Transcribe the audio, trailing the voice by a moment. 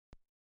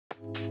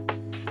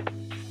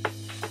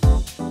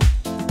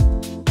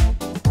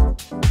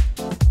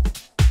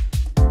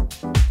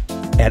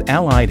At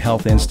Allied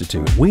Health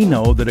Institute, we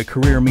know that a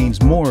career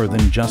means more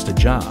than just a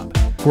job.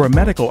 For a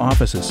medical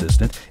office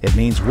assistant, it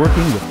means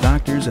working with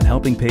doctors and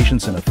helping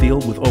patients in a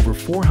field with over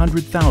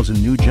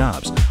 400,000 new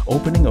jobs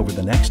opening over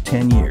the next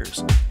 10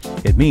 years.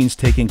 It means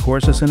taking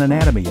courses in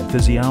anatomy and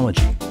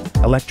physiology,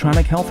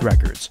 electronic health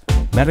records,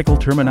 medical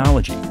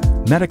terminology,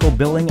 medical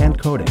billing and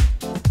coding,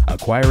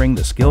 acquiring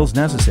the skills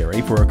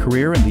necessary for a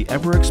career in the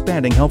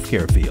ever-expanding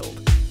healthcare field.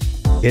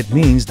 It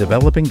means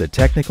developing the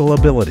technical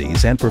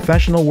abilities and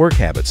professional work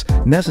habits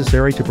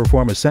necessary to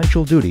perform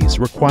essential duties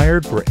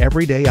required for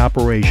everyday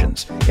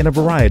operations in a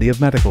variety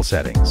of medical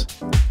settings.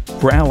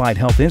 For Allied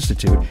Health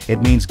Institute,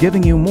 it means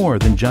giving you more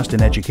than just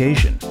an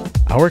education.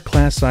 Our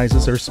class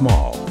sizes are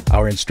small,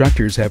 our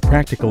instructors have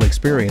practical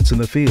experience in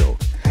the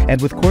field,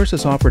 and with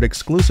courses offered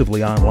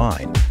exclusively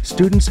online,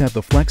 students have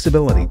the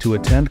flexibility to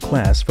attend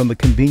class from the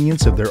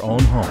convenience of their own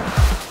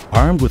home.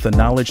 Armed with the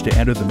knowledge to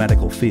enter the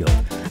medical field,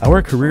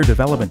 our career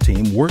development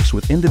team works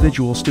with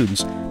individual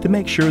students to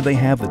make sure they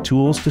have the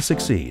tools to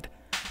succeed.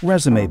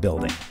 Resume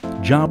building,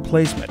 job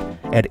placement,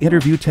 and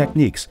interview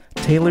techniques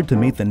tailored to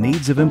meet the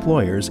needs of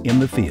employers in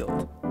the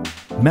field.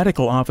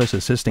 Medical office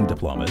assisting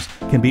diplomas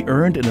can be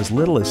earned in as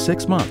little as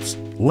 6 months,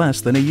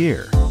 less than a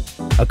year.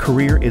 A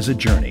career is a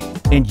journey,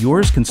 and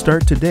yours can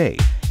start today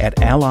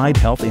at Allied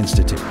Health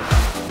Institute.